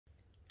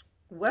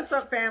What's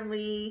up,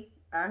 family?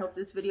 I hope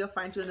this video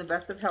finds you in the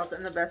best of health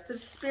and the best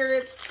of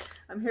spirits.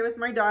 I'm here with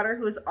my daughter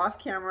who is off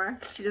camera.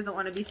 She doesn't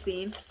want to be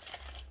seen.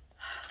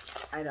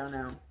 I don't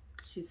know.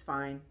 She's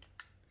fine.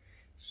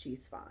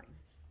 She's fine.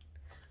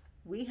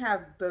 We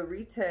have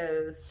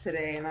burritos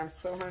today and I'm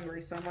so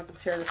hungry, so I'm about to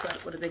tear this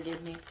up. What did they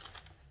give me?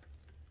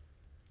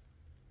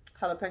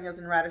 Jalapenos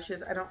and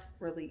radishes. I don't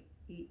really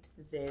eat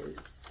those.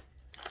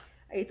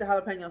 I eat the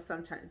jalapenos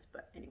sometimes,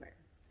 but anyway.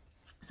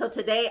 So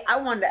today I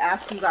wanted to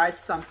ask you guys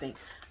something.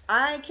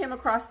 I came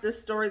across this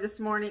story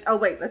this morning. Oh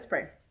wait, let's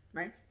pray,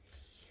 right?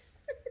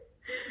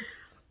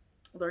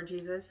 Lord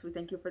Jesus, we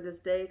thank you for this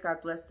day.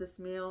 God bless this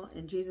meal.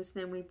 In Jesus'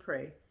 name we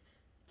pray.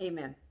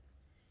 Amen.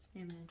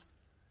 Amen.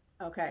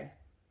 Okay.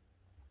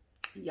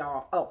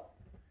 Y'all. Oh.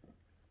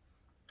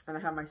 And I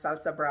have my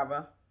salsa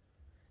brava.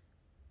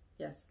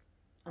 Yes.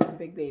 I'm a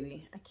big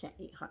baby. I can't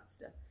eat hot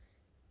stuff.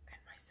 And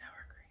my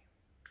sour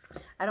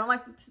cream. I don't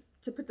like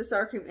to put the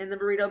sour cream in the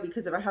burrito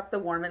because if I have to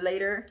warm it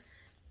later,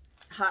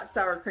 hot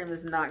sour cream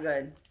is not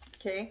good.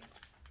 Okay?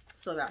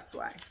 So that's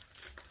why.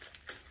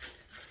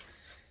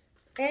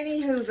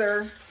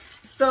 Anywhooser.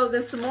 So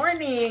this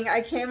morning I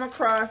came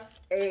across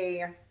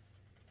a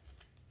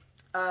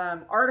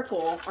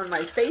article on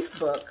my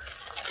Facebook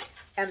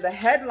and the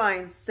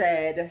headline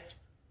said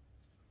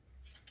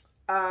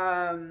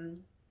well,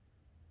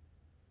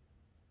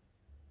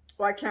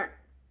 I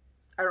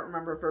don't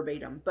remember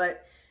verbatim,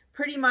 but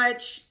pretty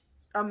much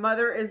a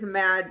mother is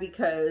mad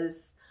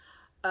because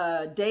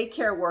a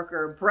daycare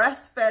worker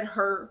breastfed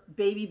her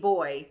baby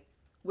boy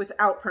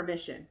without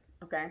permission.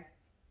 Okay.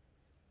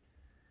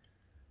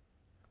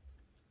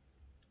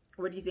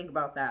 What do you think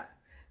about that?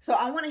 So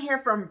I want to hear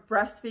from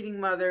breastfeeding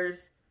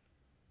mothers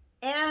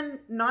and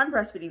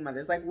non-breastfeeding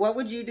mothers. Like, what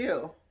would you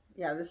do?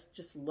 Yeah, this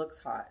just looks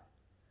hot.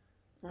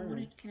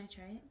 Can I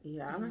try it?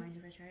 Yeah. Do you mind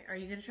if I try it? Are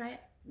you going to try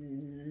it?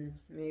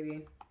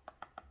 Maybe.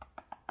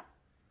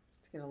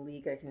 It's going to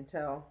leak, I can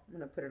tell. I'm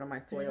going to put it on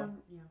my foil.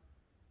 Yeah.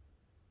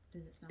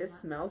 Does it smell It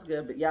hot? smells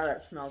good, but yeah,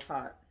 that smells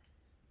hot.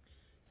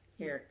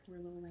 Here. We're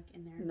a little like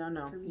in there.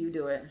 No, you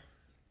do it.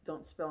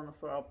 Don't spill on the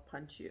floor, I'll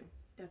punch you.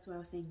 That's why I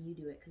was saying you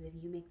do it, because if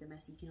you make the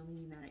mess, you can only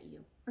be mad at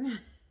you.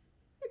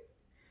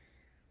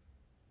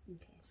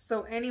 Okay.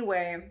 So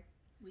anyway,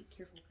 wait,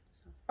 careful with the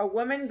sauce. A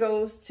woman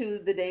goes to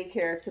the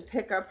daycare to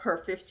pick up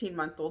her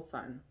 15-month-old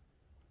son.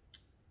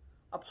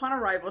 Upon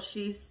arrival,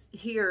 she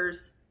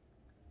hears,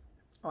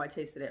 oh, I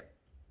tasted it.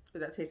 Ooh,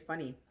 that tastes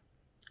funny.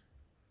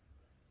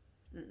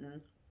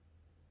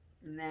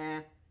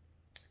 Nah.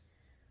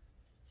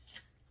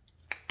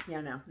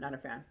 Yeah, no, not a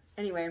fan.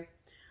 Anyway,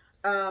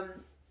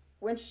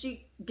 when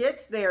she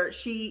gets there,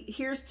 she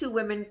hears two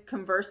women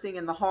conversing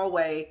in the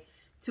hallway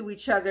to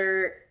each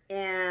other,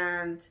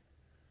 and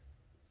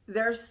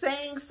they're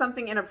saying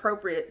something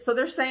inappropriate. So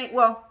they're saying,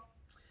 well,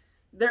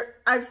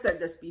 I've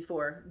said this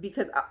before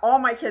because all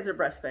my kids are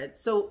breastfed.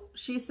 So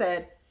she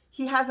said,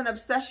 he has an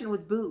obsession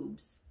with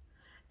boobs.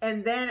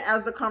 And then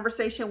as the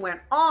conversation went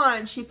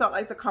on, she felt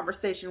like the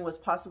conversation was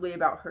possibly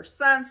about her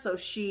son. So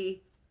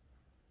she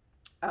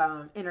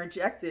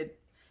interjected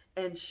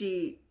and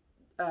she,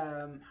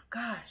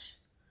 gosh,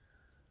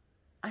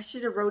 I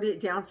should have wrote it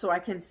down so I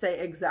can say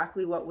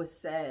exactly what was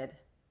said.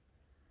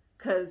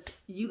 Because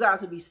you guys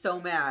would be so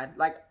mad.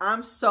 Like,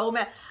 I'm so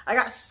mad. I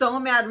got so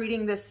mad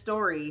reading this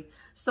story.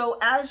 So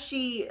as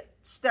she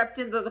stepped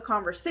into the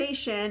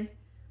conversation,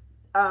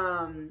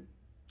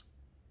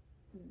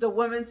 the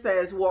woman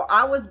says, well,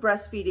 I was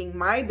breastfeeding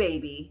my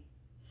baby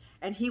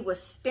and he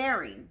was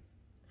staring.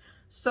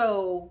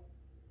 So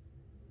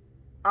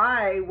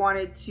I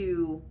wanted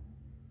to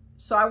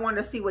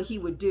see what he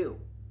would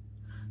do.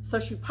 So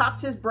she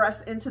popped his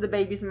breast into the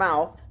baby's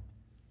mouth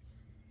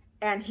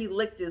and he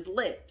licked his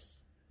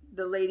lips.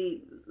 The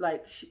lady,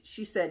 like,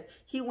 she said,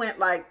 he went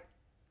like,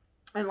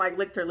 and like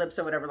licked her lips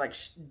or whatever, like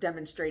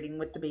demonstrating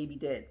what the baby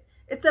did.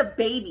 It's a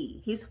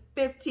baby. He's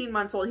 15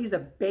 months old. He's a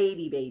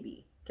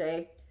baby,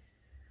 okay?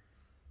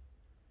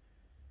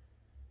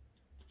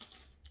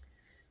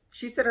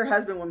 She said her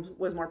husband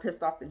was more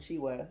pissed off than she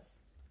was.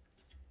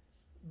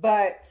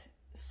 But,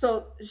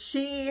 so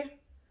she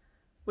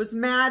was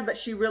mad, but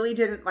she really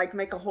didn't like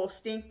make a whole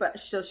stink. But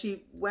so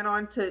she went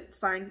on to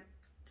sign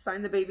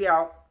the baby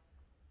out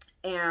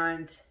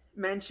and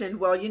mentioned,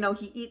 well, you know,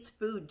 he eats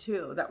food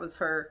too. That was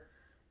her,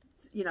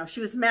 you know, she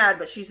was mad,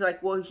 but she's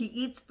like, well, he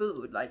eats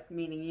food, like,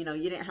 meaning, you know,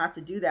 you didn't have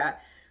to do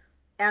that.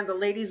 And the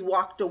ladies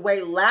walked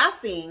away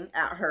laughing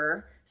at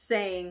her,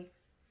 saying,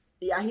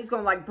 yeah, he's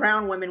going to like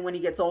brown women when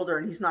he gets older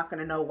and he's not going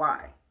to know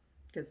why,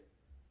 because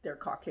they're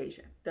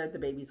Caucasian. The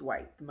baby's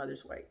white, the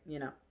mother's white, you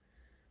know.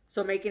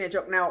 So making a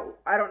joke. Now,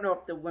 I don't know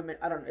if the women,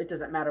 it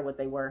doesn't matter what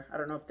they were. I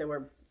don't know if they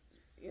were,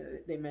 you know,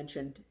 they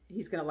mentioned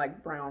he's going to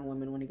like brown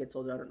women when he gets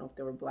older. I don't know if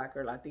they were black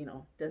or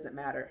Latino. Doesn't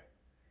matter.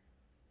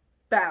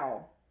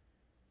 Foul.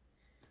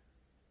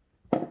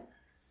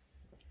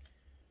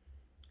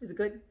 Is it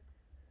good?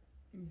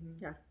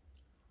 Yeah.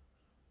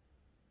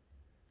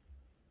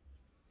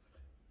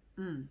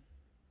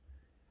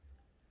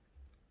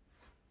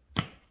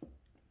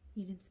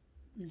 You didn't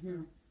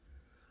smell.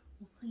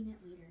 We'll clean it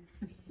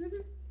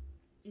later.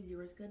 Is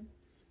yours good?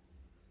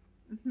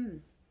 Mm-hmm.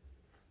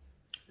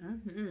 I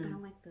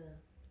don't like the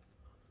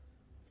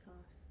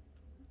sauce.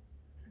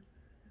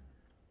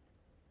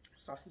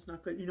 Sauce is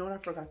not good. You know what I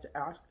forgot to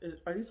ask?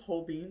 Are these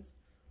whole beans?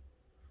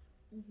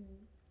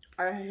 Mm-hmm.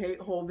 I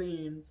hate whole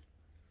beans.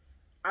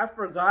 I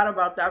forgot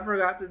about that. I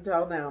forgot to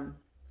tell them.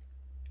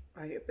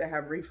 If they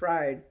have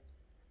refried.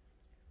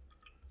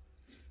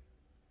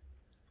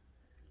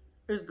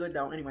 It's good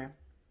though. Anyway,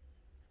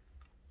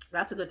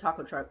 that's a good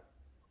taco truck.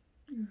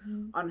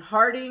 Mm-hmm. On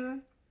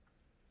Harding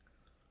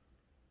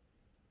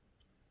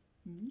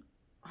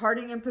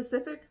and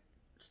Pacific,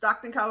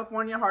 Stockton,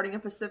 California, Harding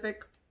and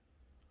Pacific,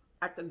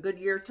 at the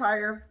Goodyear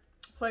Tire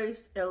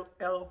place, El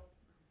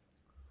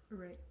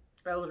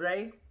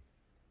Rey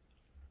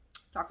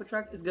taco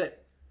truck is good.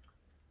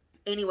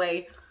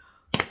 Anyway,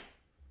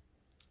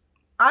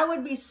 I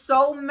would be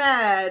so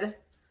mad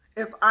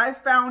if I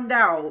found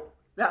out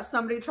that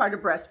somebody tried to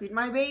breastfeed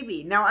my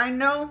baby. Now, I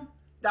know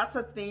that's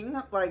a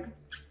thing, like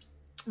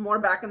more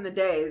back in the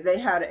day, they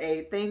had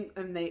a thing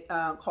and they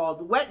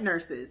called wet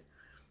nurses,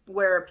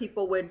 where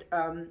people would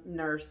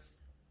nurse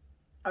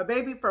a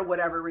baby for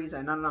whatever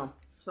reason. I don't know,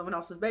 someone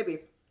else's baby,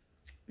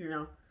 you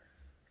know.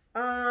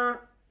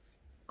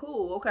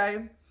 Cool,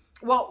 okay.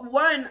 Well,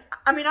 one,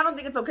 I mean, I don't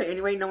think it's okay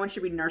anyway. No one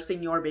should be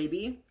nursing your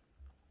baby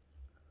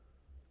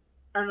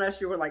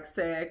unless you were like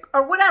sick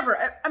or whatever.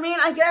 I mean,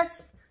 I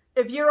guess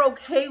if you're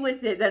okay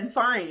with it, then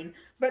fine.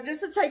 But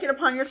just to take it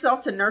upon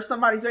yourself to nurse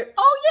somebody's baby.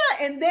 Oh,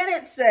 yeah. And then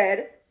it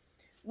said,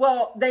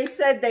 well, they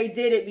said they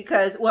did it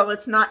because, well,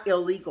 it's not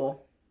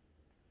illegal.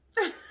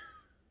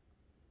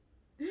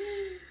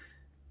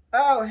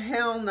 Oh,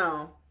 hell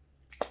no.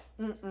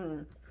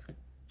 The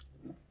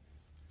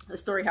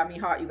story had me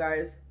hot, you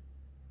guys.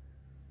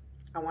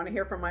 I want to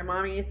hear from my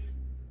mommies.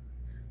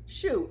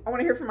 Shoot, I want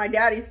to hear from my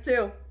daddies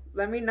too.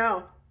 Let me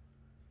know.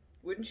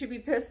 Wouldn't you be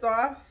pissed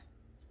off?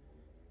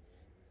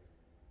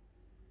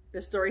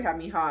 This story had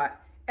me hot.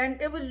 And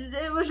it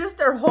was just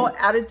their whole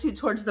attitude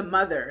towards the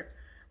mother.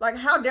 Like,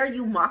 how dare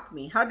you mock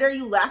me? How dare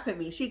you laugh at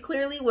me? She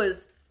clearly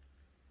was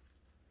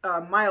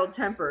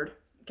mild-tempered,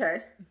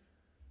 okay?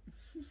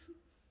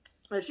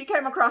 But she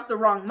came across the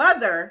wrong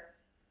mother.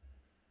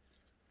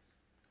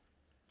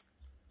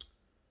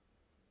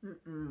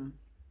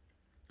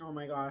 Oh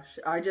my gosh.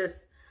 I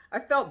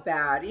felt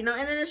bad, you know?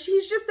 And then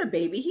she's just a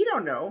baby. He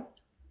don't know.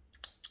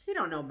 He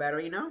don't know better,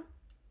 you know?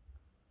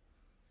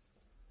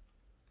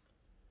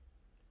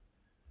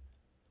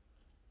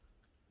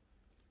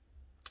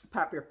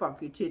 Pop your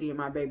funky titty in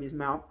my baby's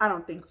mouth. I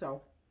don't think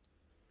so.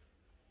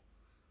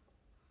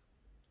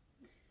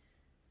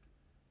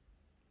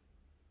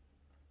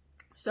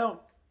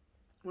 So,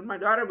 when my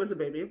daughter was a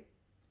baby,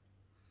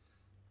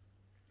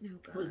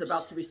 who's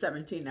about to be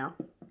 17 now,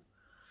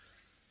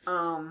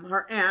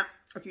 her aunt,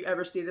 if you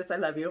ever see this, I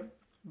love you,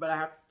 but I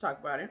have to talk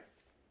about it,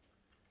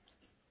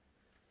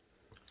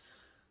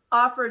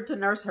 offered to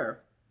nurse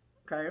her,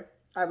 okay?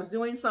 I was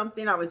doing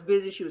something, I was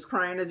busy, she was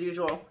crying as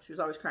usual. She was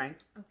always crying.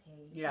 Okay.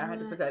 Yeah, I had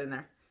to put that in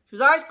there. She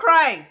was always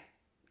crying.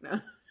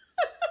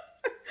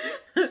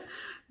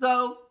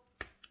 So,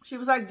 she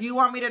was like, do you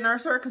want me to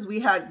nurse her? Because we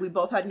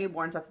both had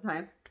newborns at the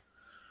time.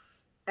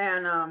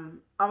 And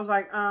I was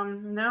like,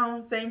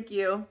 no, thank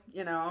you.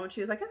 You know, and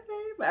she was like, okay.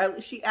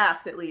 But she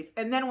asked at least.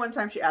 And then one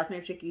time she asked me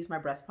if she could use my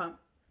breast pump.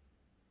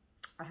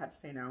 I had to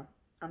say no.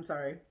 I'm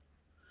sorry.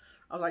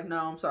 I was like, no,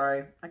 I'm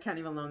sorry. I can't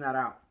even loan that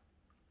out.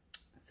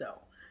 So,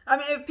 I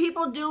mean, if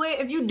people do it,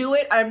 if you do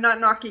it, I'm not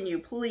knocking you.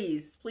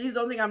 Please. Please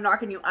don't think I'm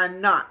knocking you.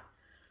 I'm not.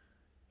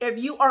 If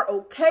you are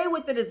okay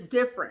with it, it's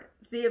different.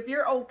 See, if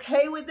you're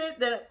okay with it,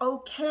 then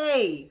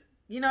okay.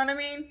 You know what I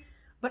mean?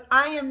 But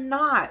I am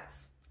not.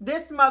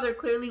 This mother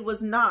clearly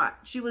was not.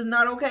 She was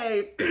not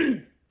okay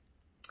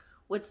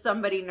with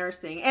somebody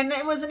nursing. And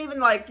it wasn't even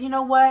like, you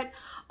know what?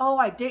 Oh,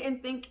 I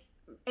didn't think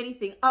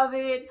anything of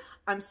it.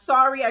 I'm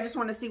sorry. I just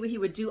want to see what he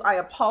would do. I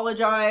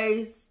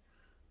apologize.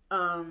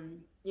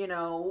 You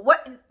know,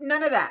 what?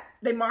 None of that.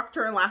 They mocked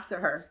her and laughed at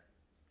her.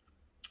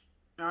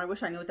 I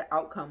wish I knew what the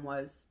outcome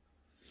was.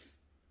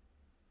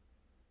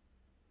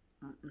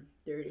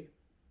 Dirty.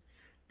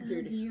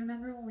 Dirty. Do you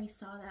remember when we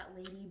saw that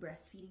lady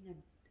breastfeeding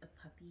a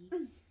puppy?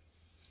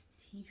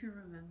 Do you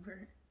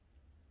remember?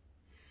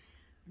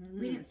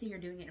 We didn't see her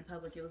doing it in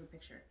public. It was a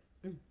picture.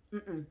 It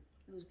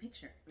was a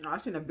picture. I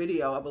seen a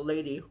video of a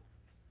lady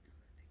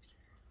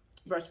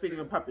breastfeeding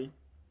a puppy.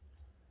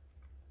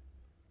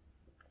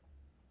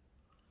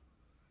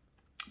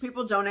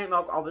 People donate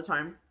milk all the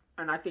time,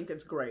 and I think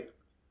it's great.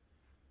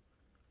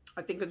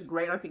 I think it's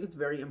great. I think it's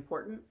very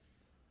important.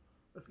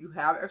 If you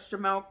have extra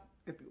milk,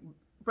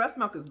 breast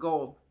milk is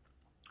gold.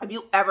 If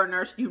you ever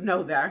nursed, you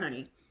know that,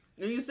 honey.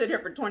 If you sit here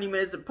for 20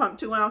 minutes and pump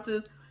 2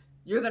 ounces,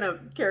 you're going to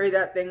carry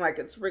that thing like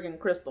it's friggin'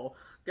 crystal.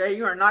 Okay?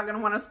 You are not going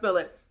to want to spill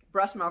it.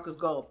 Breast milk is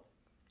gold.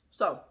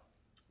 So,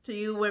 to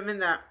you women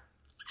that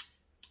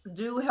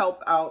do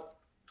help out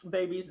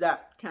babies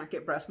that can't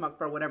get breast milk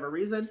for whatever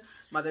reason,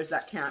 mothers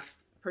that can't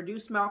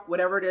produce milk,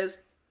 whatever it is,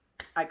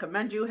 I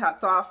commend you.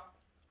 Hats off.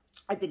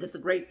 I think it's a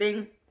great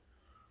thing.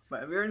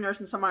 But if you're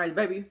nursing somebody's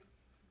baby,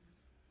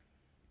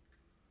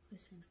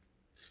 Listen.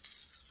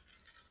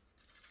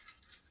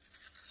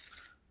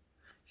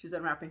 She's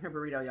unwrapping her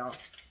burrito, y'all.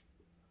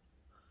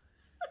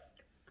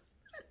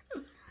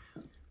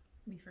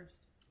 Me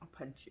first. I'll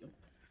punch you.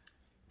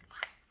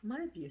 Am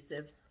I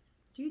abusive?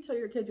 Do you tell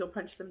your kids you'll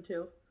punch them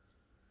too?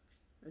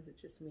 Or is it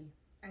just me?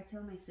 I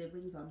tell my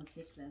siblings I'm gonna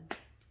kick them.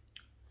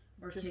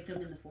 Or kick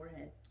them in the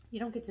forehead. You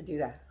don't get to do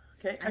that,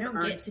 okay? I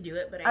don't get to do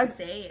it, but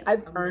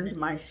I've earned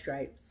my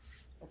stripes,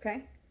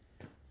 okay?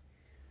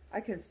 I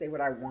can say what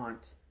I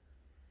want.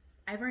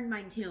 I've earned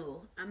mine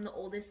too. I'm the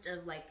oldest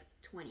of like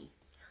 20.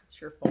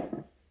 It's your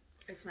fault.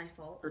 It's my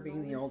fault. For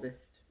being the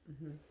oldest.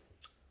 Mm-hmm.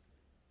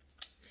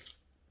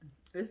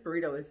 This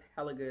burrito is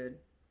hella good.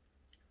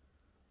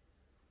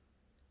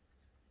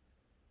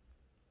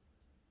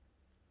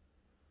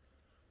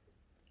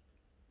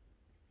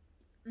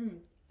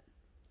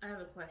 I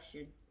have a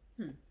question.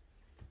 Hold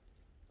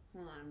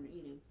on, I'm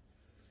eating.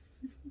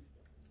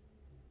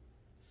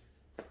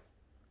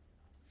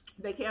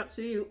 They can't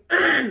see you.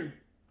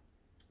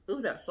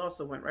 Ooh, that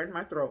salsa went right in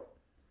my throat.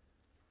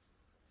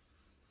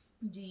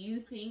 Do you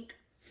think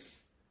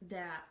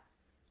that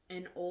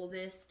an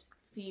oldest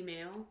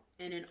female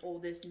and an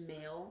oldest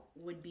male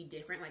would be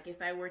different? Like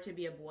if I were to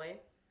be a boy,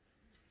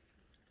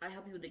 I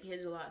help you with the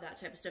kids a lot, that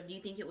type of stuff. Do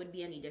you think it would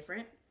be any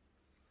different?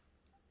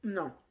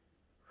 No.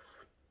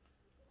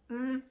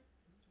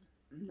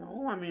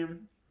 No, I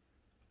mean,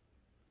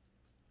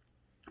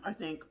 I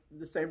think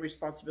the same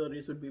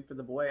responsibilities would be for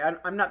the boy.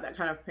 I'm not that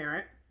kind of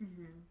parent,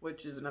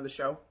 which is another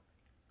show.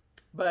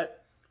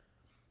 But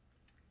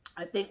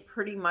I think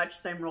pretty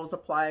much same rules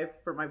apply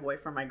for my boy,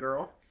 for my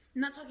girl. I'm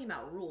not talking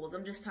about rules.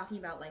 I'm just talking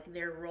about like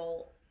their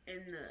role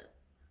in the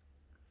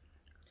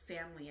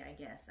family, I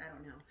guess. I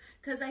don't know.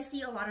 Because I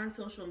see a lot on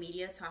social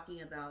media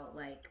talking about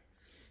like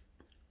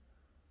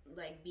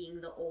being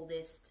the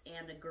oldest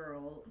and a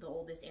girl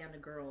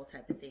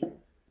type of thing.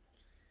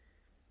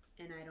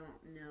 And I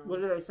don't know. What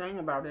are they saying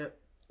about it?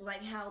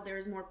 Like how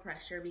there's more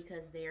pressure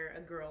because they're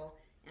a girl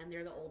and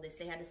they're the oldest.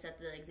 They had to set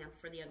the example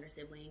for the younger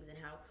siblings, and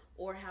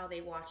how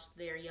they watched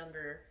their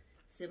younger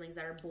siblings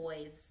that are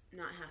boys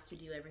not have to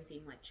do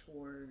everything like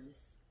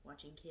chores,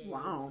 watching kids,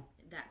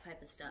 that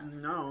type of stuff.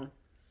 No.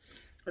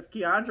 If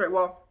Keandre,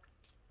 well,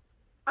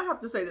 I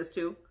have to say this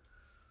too.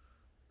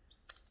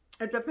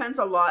 It depends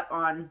a lot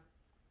on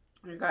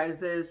you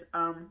guys'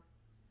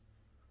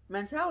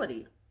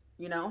 mentality,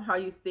 you know, how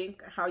you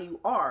think, how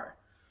you are.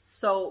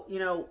 So, you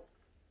know,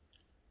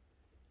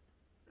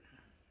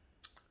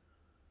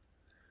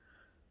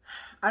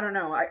 I don't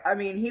know. I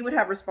mean, he would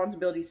have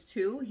responsibilities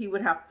too. He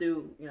would have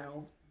to, you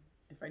know,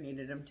 if I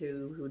needed him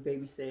to, he would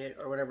babysit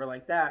or whatever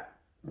like that.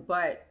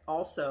 But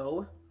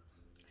also,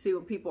 see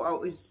what people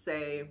always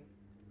say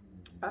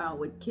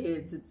with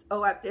kids, it's,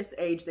 oh, at this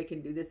age they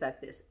can do this,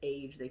 at this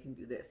age they can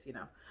do this, you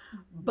know.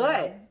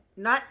 But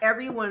not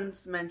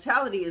everyone's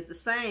mentality is the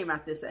same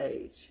at this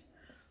age.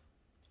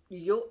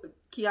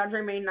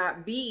 Keandre may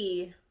not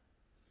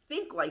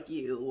think like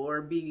you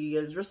or be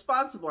as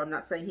responsible. I'm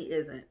not saying he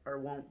isn't or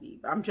won't be,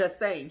 but I'm just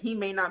saying he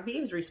may not be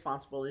as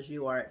responsible as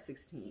you are at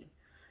 16.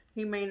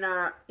 He may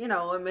not, you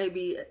know, and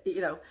maybe, you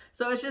know,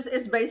 so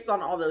it's based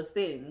on all those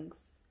things.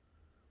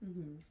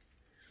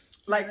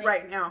 Like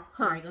right now,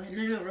 Sorry, go ahead.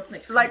 No, real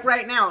quick. Like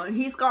right now,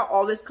 he's got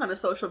all this kind of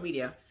social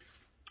media,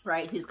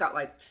 right? He's got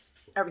like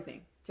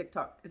everything.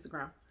 TikTok,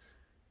 Instagram.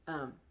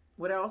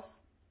 What else?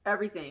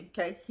 Everything,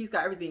 okay? He's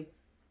got everything.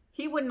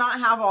 He would not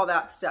have all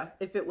that stuff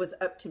if it was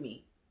up to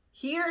me.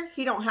 Here,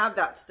 he don't have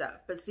that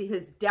stuff. But see,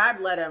 his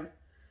dad let him,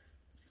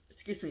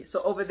 excuse me,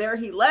 so over there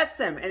he lets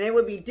him. And it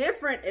would be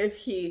different if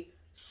he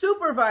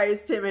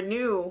supervised him and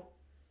knew,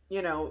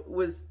 you know,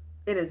 was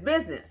in his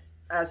business,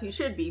 as he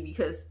should be,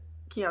 because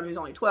Keandre's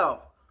only 12.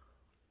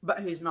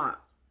 But he's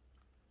not.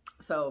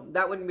 So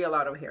that wouldn't be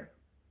allowed over here.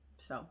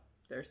 So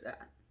there's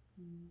that.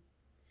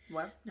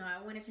 What? No,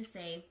 I wanted to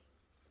say,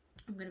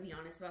 I'm going to be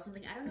honest about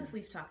something. I don't know if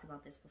we've talked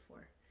about this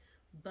before,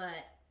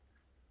 but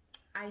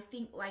I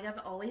think, like, I've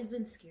always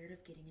been scared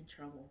of getting in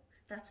trouble.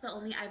 That's the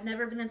only, I've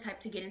never been the type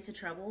to get into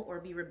trouble or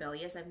be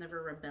rebellious. I've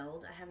never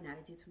rebelled. I have an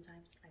attitude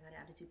sometimes. I got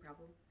an attitude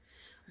problem.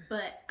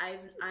 But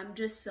I'm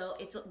just so,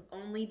 it's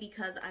only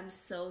because I'm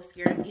so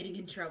scared of getting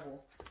in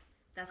trouble.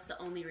 That's the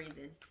only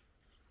reason.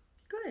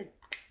 Good.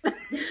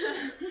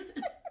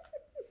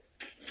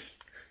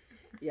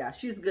 Yeah,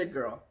 she's a good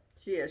girl.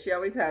 She is. She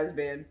always has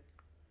been.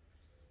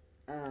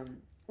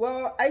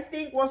 Well, I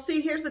think, well, see,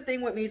 here's the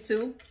thing with me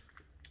too.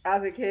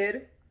 As a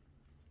kid,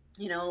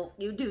 you know,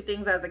 you do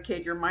things as a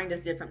kid. Your mind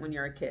is different when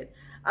you're a kid.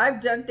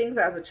 I've done things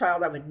as a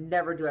child I would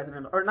never do as an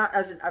adult, or not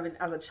as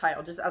as a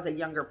child, just as a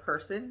younger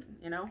person,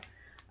 you know,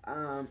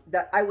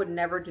 that I would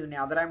never do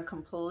now, that I'm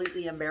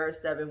completely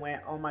embarrassed of and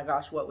went, oh my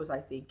gosh, what was I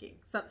thinking?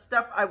 Some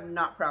stuff I'm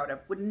not proud of,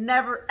 would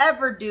never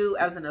ever do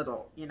as an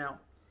adult, you know.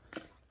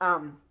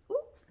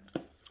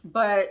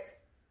 But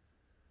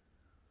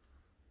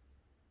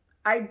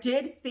I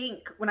did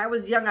think when I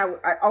was young,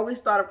 I always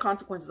thought of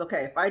consequences.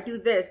 Okay, if I do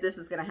this, this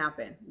is going to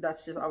happen.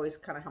 That's just always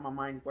kind of how my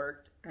mind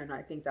worked. And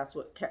I think that's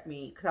what kept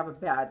me, because I have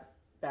a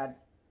bad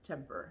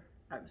temper.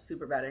 I have a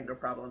super bad anger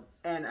problem.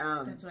 And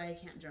that's why I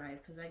can't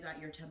drive, because I got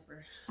your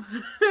temper.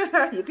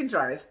 You can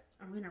drive.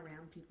 I'm gonna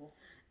ram people.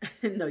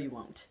 No, you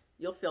won't.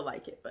 You'll feel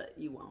like it, but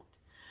you won't.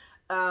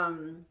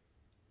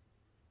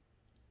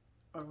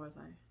 Or was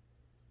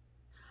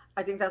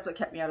I think that's what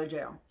kept me out of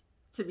jail.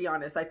 To be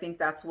honest, I think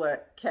that's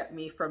what kept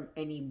me from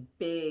any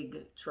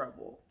big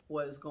trouble,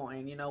 was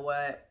going, you know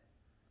what?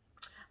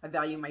 I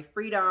value my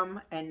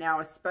freedom. And now,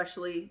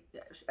 especially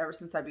ever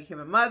since I became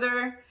a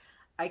mother,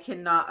 I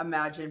cannot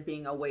imagine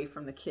being away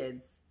from the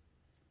kids,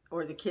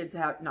 or the kids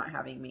not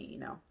having me, you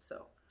know?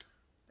 So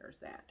there's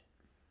that.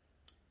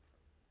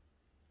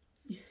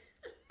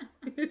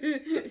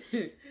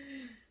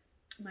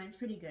 Mine's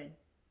pretty good.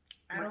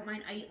 I don't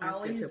mind. I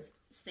always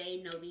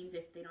say no beans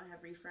if they don't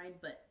have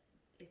refried, but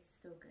it's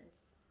still good.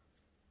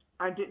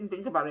 I didn't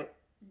think about it.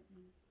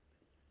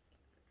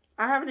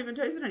 I haven't even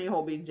tasted any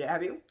whole beans yet.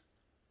 Have you?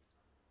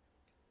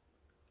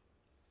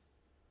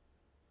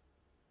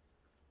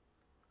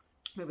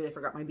 Maybe they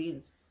forgot my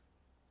beans.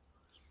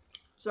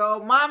 So,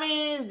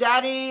 mommies,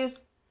 daddies,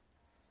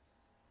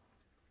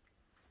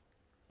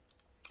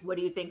 what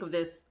do you think of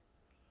this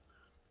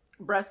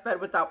breastfed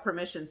without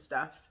permission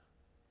stuff?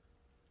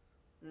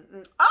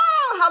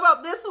 Oh, how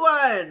about this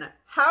one?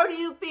 How do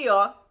you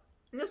feel?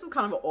 And this is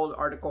kind of an old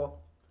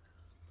article.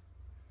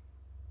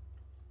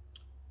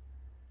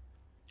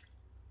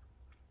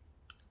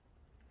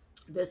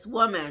 This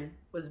woman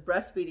was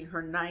breastfeeding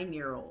her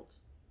 9-year-old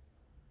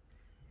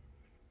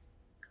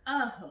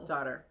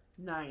daughter.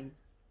 9.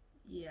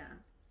 Yeah.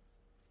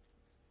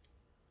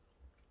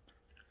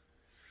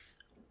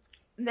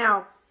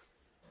 Now,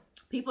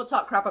 people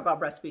talk crap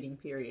about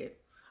breastfeeding, period.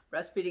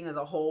 Breastfeeding as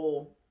a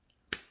whole,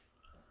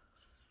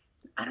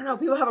 I don't know,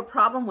 people have a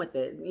problem with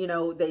it. You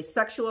know, they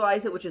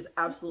sexualize it, which is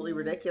absolutely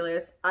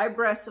ridiculous. I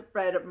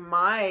breastfed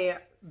my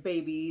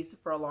babies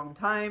for a long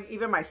time.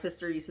 Even my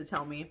sister used to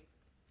tell me,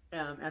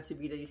 Auntie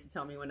Vita used to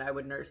tell me when I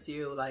would nurse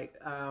you, like,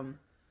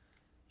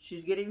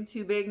 she's getting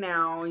too big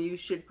now. You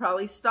should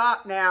probably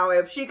stop now.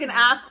 If she can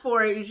ask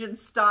for it, you should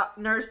stop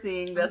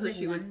nursing. That's what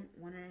she would.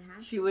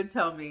 1.5. She would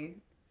tell me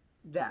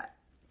that.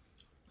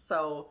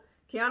 So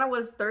Kiana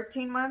was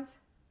 13 months,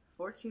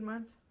 14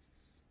 months.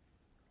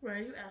 Why are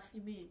you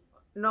asking me?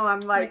 No, I'm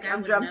like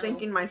I'm know.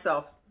 thinking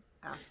myself.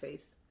 Ass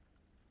face.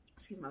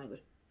 Excuse my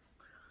language.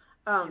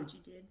 See what you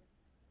did.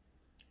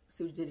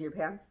 See what you did to your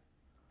pants?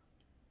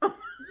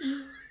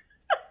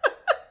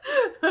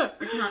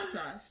 It's hot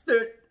sauce.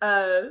 So,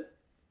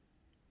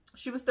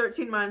 she was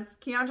 13 months.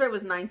 Keandre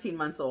was 19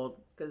 months old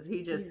because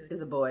he just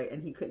is a boy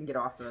and he couldn't get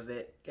off of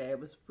it. Okay, it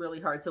was really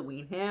hard to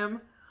wean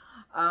him.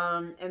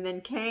 And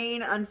then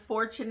Kane,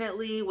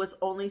 unfortunately, was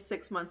only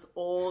 6 months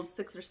old,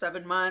 6 or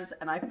 7 months,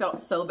 and I felt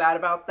so bad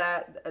about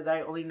that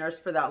I only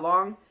nursed for that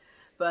long.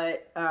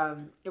 But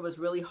it was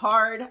really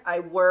hard.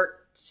 I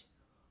worked.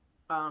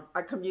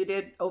 I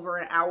commuted over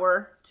an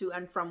hour to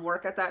and from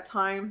work at that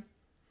time,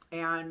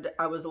 and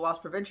I was a loss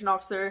prevention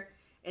officer,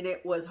 and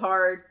it was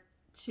hard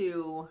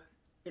to,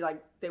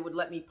 like, they would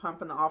let me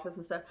pump in the office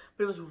and stuff,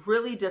 but it was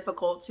really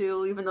difficult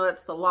to, even though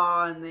that's the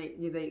law and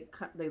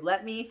they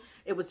let me,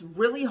 it was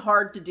really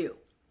hard to do.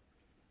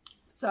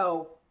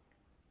 So,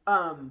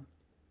 I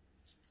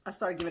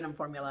started giving him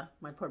formula,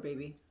 my poor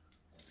baby.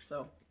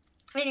 So,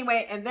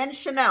 anyway, and then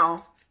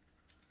Chanel,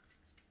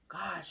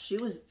 gosh, she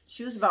was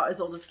about as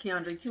old as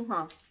Keandre too,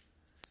 huh?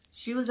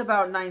 She was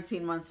about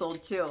 19 months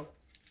old too.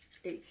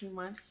 18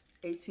 months,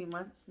 19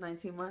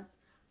 months.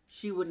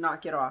 She would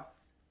not get off.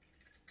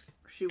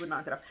 She would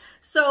not get off.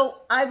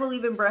 So I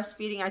believe in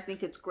breastfeeding. I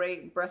think it's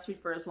great. Breastfeed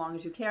for as long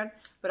as you can.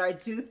 But I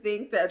do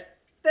think that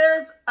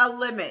there's a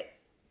limit.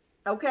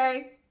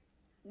 Okay?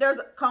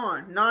 Come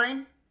on,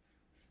 9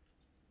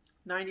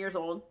 years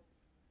old.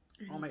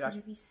 Oh my gosh.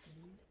 Gonna be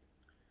stained?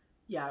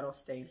 Yeah, it'll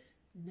stain.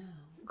 No.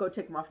 Go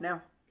take them off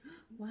now.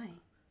 Why?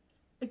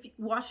 If you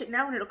wash it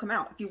now and it'll come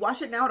out. If you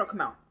wash it now, it'll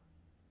come out.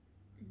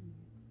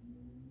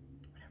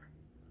 Whatever.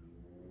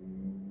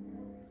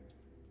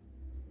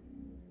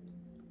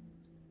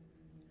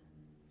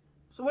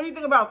 So what do you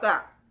think about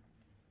that?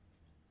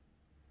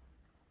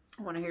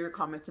 I want to hear your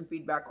comments and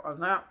feedback on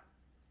that.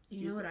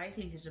 You know what I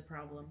think is a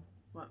problem?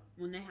 What?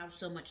 When they have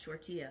so much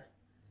tortilla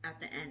at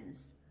the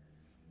ends.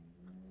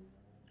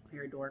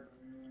 You're a dork.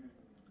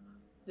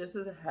 This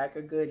is a heck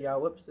of good,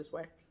 y'all. Whoops, this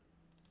way.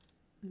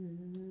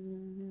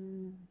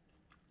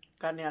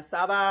 Carne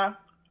asada,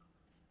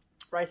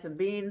 rice and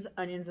beans,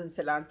 onions, and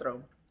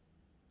cilantro.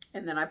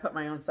 And then I put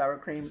my own sour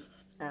cream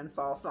and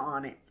salsa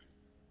on it.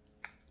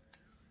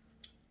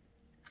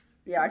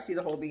 Yeah, I see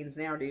the whole beans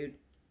now, dude.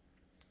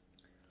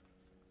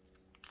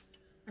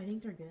 I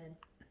think they're good.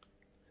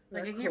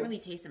 They're I can't cool. really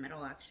taste them at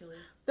all, actually.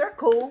 They're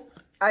cool.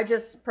 I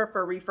just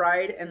prefer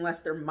refried unless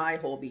they're my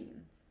whole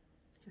beans.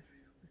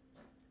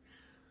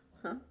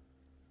 Huh?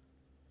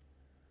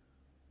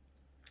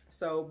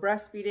 So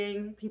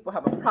breastfeeding, people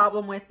have a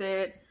problem with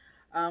it.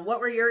 What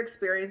were your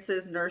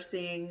experiences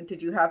nursing?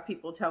 Did you have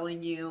people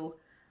telling you,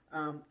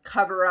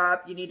 cover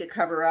up, you need to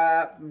cover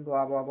up, and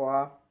blah, blah,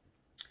 blah.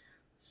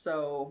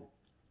 So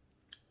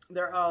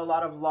there are a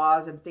lot of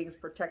laws and things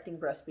protecting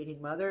breastfeeding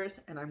mothers,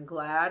 and I'm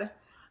glad.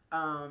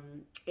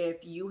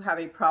 If you have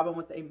a problem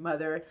with a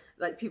mother,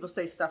 like people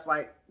say stuff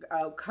like,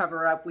 oh,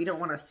 cover up, we don't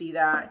want to see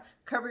that.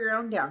 Cover your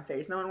own damn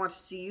face. No one wants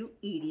to see you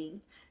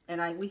eating,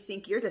 and we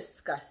think you're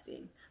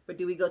disgusting. But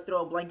do we go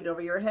throw a blanket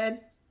over your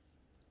head?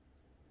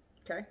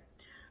 Okay.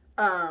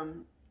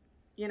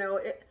 You know,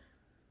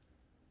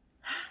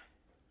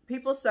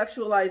 people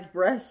sexualize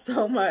breasts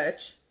so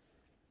much.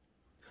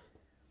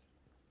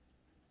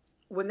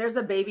 When there's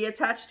a baby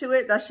attached to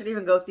it, that should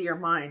even go through your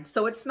mind.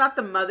 So it's not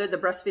the mother, the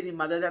breastfeeding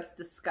mother, that's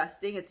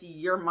disgusting. It's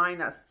your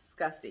mind that's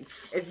disgusting.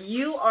 If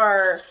you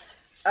are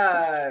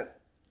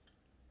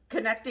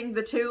connecting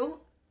the two,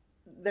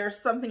 there's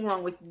something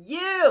wrong with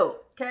you,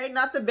 okay?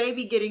 Not the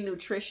baby getting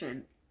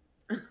nutrition.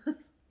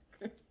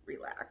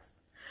 Relax.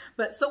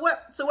 But so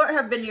what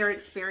have been your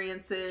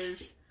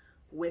experiences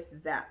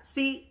with that?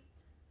 See,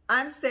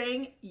 I'm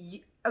saying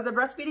as a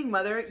breastfeeding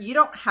mother, you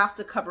don't have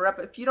to cover up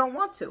if you don't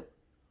want to.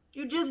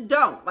 You just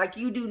don't. Like,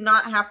 you do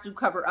not have to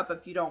cover up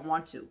if you don't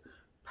want to.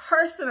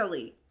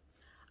 Personally,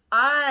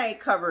 I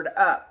covered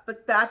up,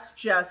 but that's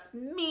just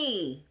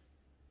me.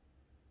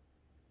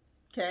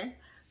 Okay?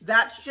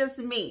 That's just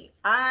me.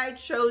 I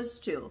chose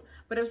to.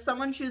 But if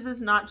someone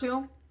chooses not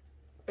to,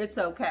 it's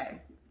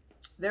okay.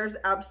 There's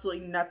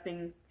absolutely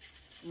nothing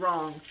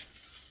wrong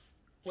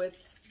with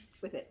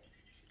it.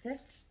 Okay?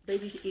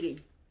 Baby's eating.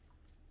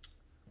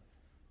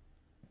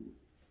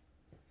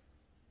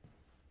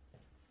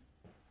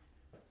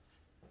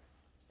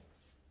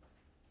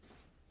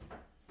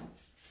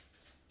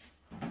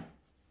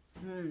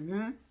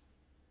 Mm-hmm.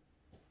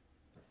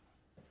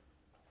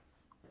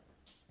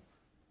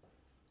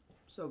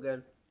 So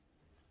good.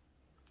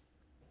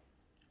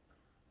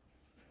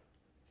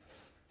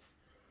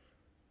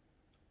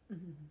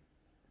 Mm-hmm.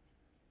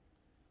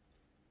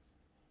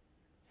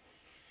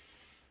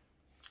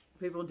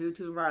 People do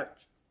too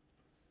much.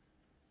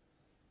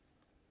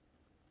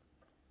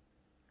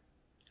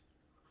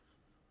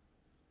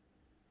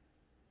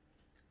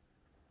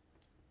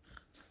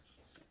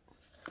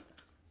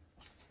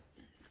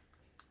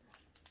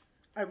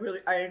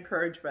 I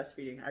encourage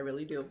breastfeeding. I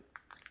really do.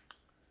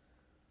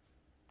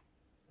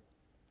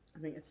 I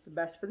think it's the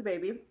best for the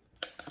baby.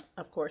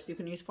 Of course, you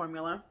can use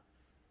formula.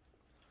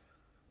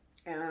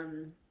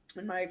 And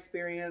in my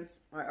experience,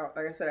 like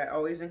I said, I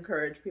always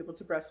encourage people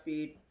to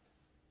breastfeed.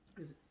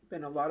 There's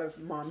been a lot of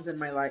moms in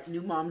my life,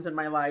 new moms in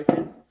my life,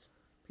 and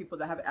people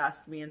that have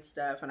asked me and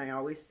stuff. And I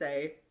always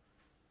say,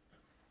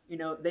 you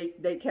know,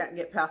 they can't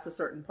get past a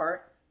certain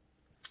part.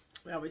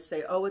 I always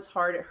say, oh, it's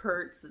hard, it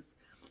hurts, it's,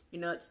 you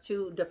know, it's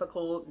too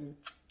difficult. And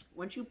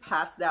once you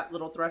pass that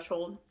little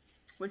threshold,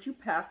 once you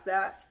pass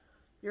that,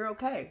 you're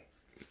okay.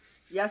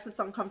 Yes, it's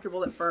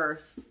uncomfortable at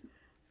first,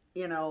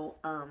 you know,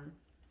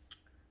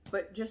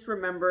 but just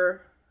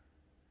remember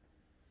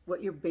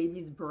what your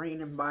baby's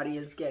brain and body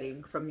is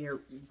getting from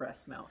your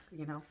breast milk,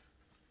 you know.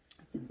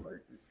 That's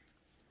important.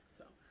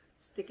 So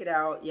stick it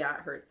out. Yeah,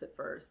 it hurts at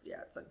first.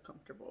 Yeah, it's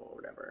uncomfortable or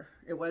whatever.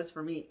 It was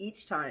for me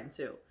each time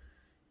too.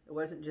 It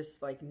wasn't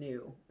just like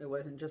new. It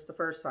wasn't just the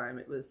first time.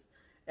 It was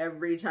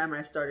every time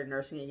I started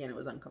nursing again, it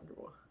was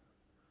uncomfortable.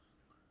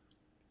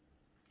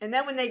 And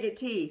then when they get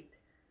teeth,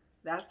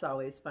 that's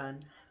always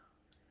fun.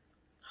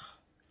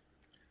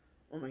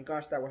 Oh my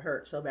gosh, that would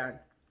hurt so bad.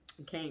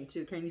 And Kane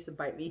too. Kane used to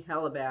bite me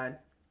hella bad.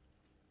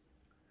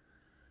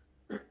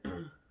 Do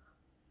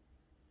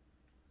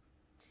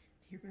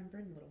you remember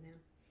in Little Man?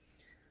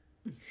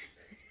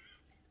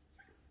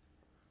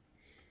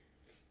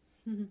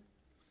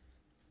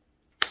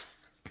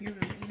 You know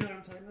what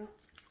I'm talking about?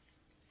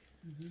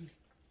 Mm-hmm.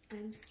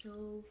 I'm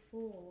so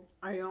full.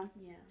 Are you?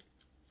 Yeah.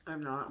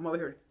 I'm not. I'm over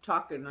here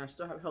talking and I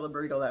still have hella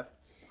burrito left.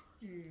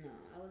 No,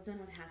 I was done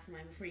with half of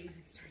mine before you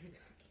even started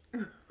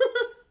talking.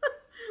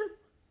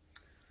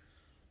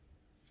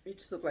 You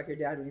just look like your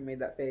dad when you made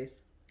that face.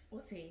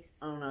 What face?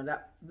 I don't know,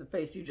 the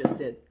face you just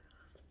did.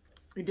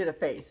 You did a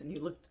face and you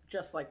looked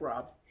just like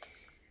Rob.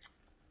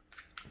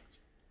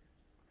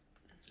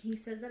 He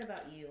says that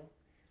about you.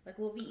 Like,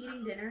 we'll be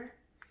eating dinner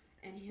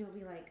and he'll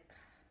be like,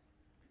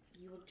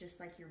 you look just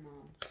like your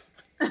mom.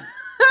 And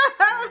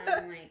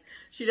I'm like,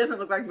 she doesn't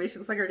look like me, she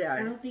looks like her dad.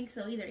 I don't think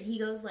so either. He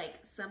goes like,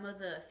 some of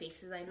the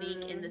faces I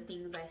make and the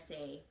things I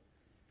say.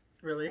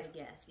 Really? I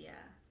guess, yeah.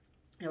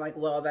 You're like,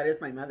 well, that is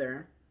my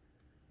mother.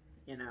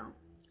 You know.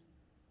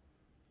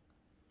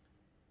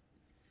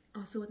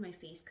 Also with my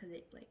face, because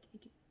it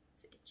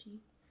gets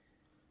itchy.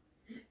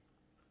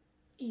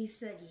 He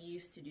said you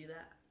used to do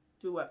that.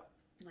 Do what?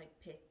 Like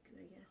pick,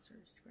 I guess, or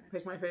scratch.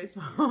 Pick my face?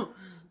 Yeah.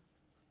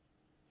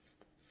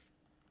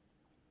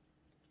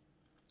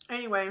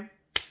 Anyway,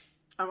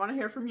 I want to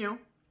hear from you.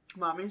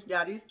 Mommies,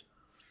 daddies,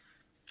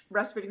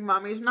 breastfeeding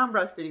mommies,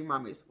 non-breastfeeding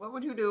mommies. What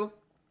would you do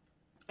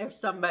if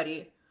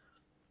somebody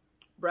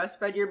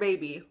breastfed your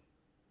baby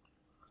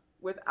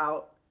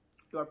without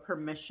your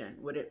permission?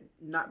 Would it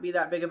not be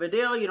that big of a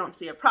deal? You don't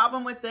see a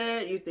problem with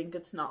it? You think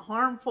it's not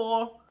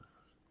harmful?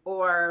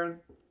 Or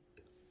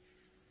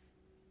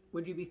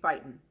would you be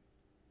fighting?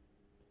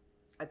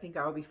 I think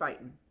I would be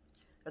fighting.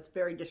 That's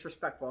very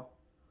disrespectful.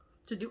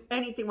 to do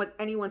anything with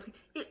anyone's.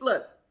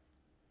 Look,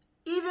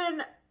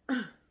 even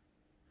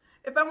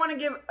if I want to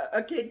give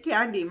a kid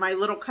candy, my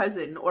little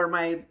cousin or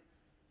my,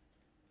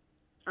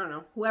 I don't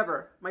know,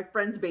 whoever, my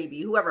friend's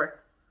baby, whoever,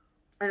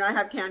 and I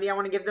have candy, I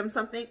want to give them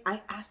something,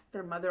 I ask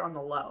their mother on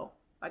the low.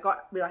 Like,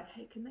 I'll be like,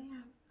 hey, can they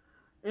have,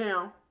 you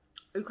know,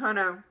 you kind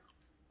of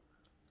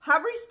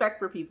have respect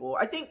for people.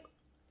 I think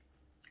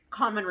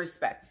common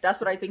respect. That's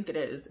what I think it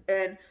is.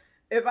 And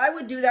if I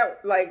would do that,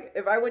 like,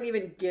 if I wouldn't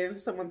even give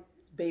someone's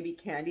baby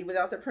candy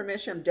without their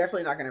permission, I'm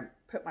definitely not going to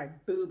put my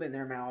boob in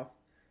their mouth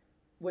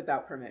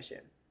without permission.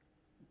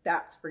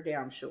 That's for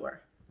damn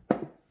sure.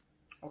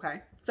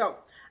 Okay, so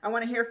I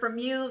want to hear from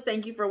you.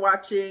 Thank you for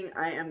watching.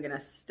 I am going to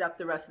stuff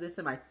the rest of this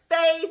in my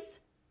face.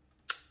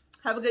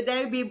 Have a good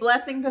day. Be a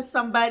blessing to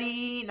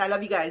somebody. And I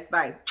love you guys.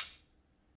 Bye.